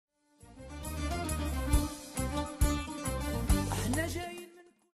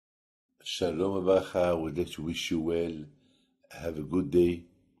Shalom Abacha, would like to wish you well. Have a good day.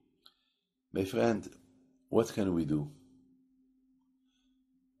 My friend, what can we do?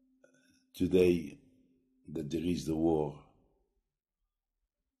 Today that there is the war,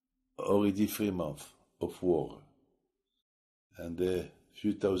 already 3 months of war, and a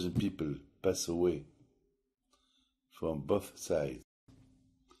few thousand people pass away from both sides.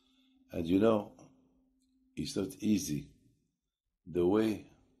 And you know, it's not easy. The way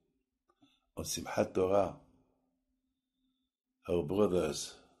on Simchat Torah, our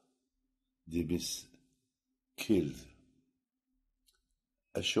brothers, they been killed.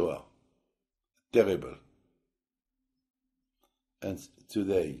 A Shoah. Terrible. And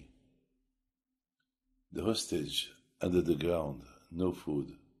today, the hostage under the ground, no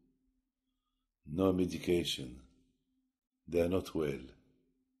food, no medication, they are not well.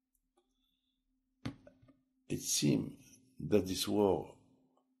 It seems that this war,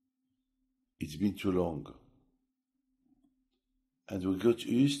 it's been too long, and we got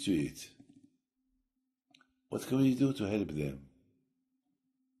used to it. What can we do to help them?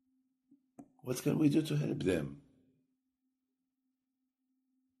 What can we do to help them?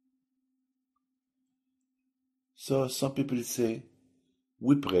 So some people say,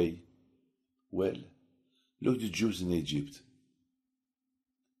 we pray. Well, look at the Jews in Egypt.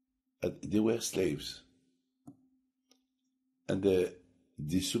 They were slaves. And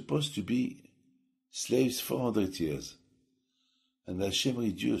they're supposed to be slaves 400 years. And Hashem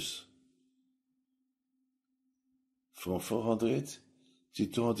reduced from 400 to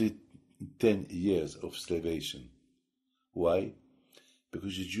 210 years of slavation. Why?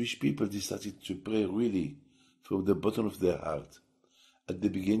 Because the Jewish people decided to pray really from the bottom of their heart. At the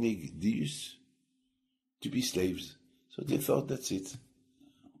beginning, they used to be slaves. So they thought, that's it.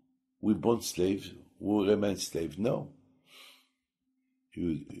 We born slaves, we remain slaves. No.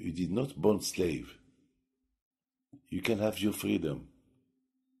 You did not born slave. You can have your freedom.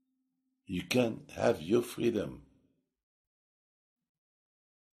 You can have your freedom.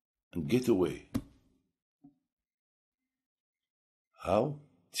 And get away. How?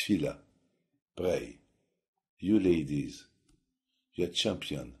 Tefillah. Pray. You ladies, you are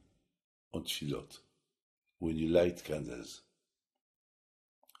champion on tefillot. When you light candles.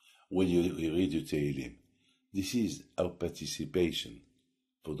 When you read your Tehillim. This is our participation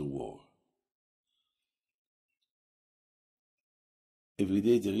for the war. Every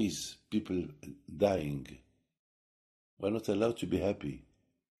day there is people dying. We're not allowed to be happy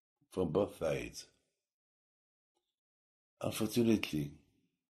from both sides. Unfortunately,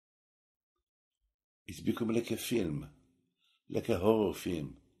 it's become like a film, like a horror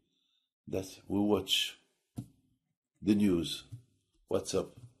film, that we watch the news, what's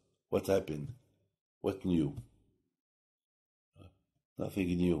up, what happened, what new. Nothing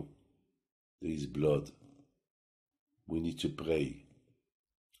new. There is blood. We need to pray.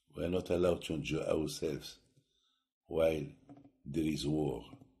 We are not allowed to enjoy ourselves while there is war.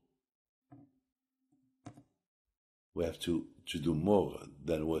 We have to do more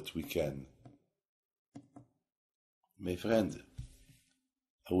than what we can. My friend,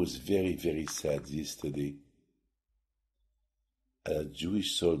 I was very, very sad yesterday. A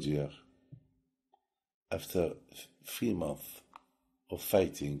Jewish soldier, after 3 months of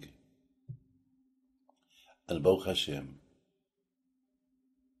fighting, and Baruch Hashem,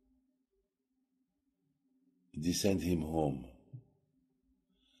 they sent him home.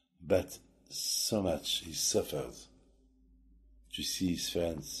 But so much he suffered to see his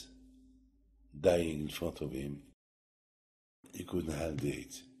friends dying in front of him. He couldn't handle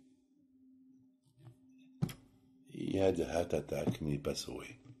it. He had a heart attack and he passed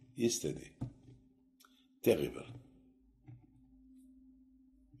away yesterday. Terrible.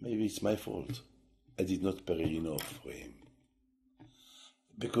 Maybe it's my fault. I did not pray enough for him.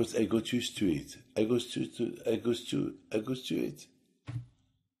 Because I got used to it. I got used to it.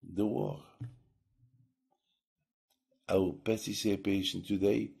 The war. Our participation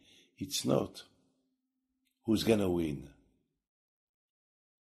today, it's not who's gonna win.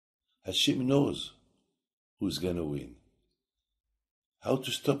 Hashem knows who's gonna win. How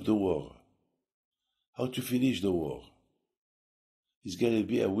to stop the war. How to finish the war. It's gonna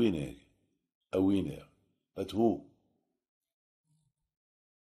be a winner. But who?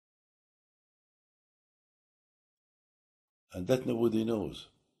 And that nobody knows.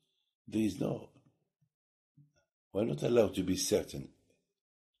 There is no. We're not allowed to be certain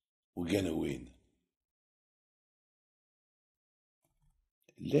we're gonna win.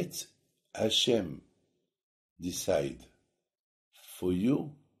 Let Hashem decide for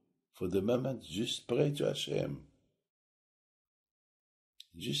you. For the moment, just pray to Hashem.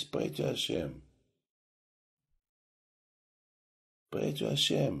 Just pray to Hashem. Pray to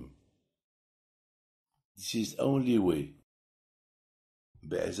Hashem. This is the only way,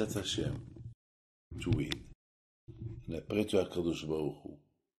 Be'ezat Hashem, to win. And I pray to HaKadosh Baruch Hu,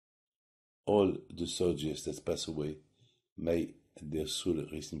 all the soldiers that pass away, may their soul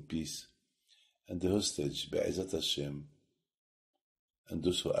rest in peace, and the hostage, Be'ezat Hashem, and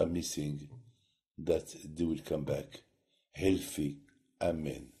those who are missing, that they will come back healthy.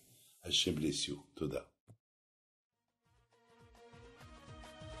 Amen. Hashem bless you. Toda.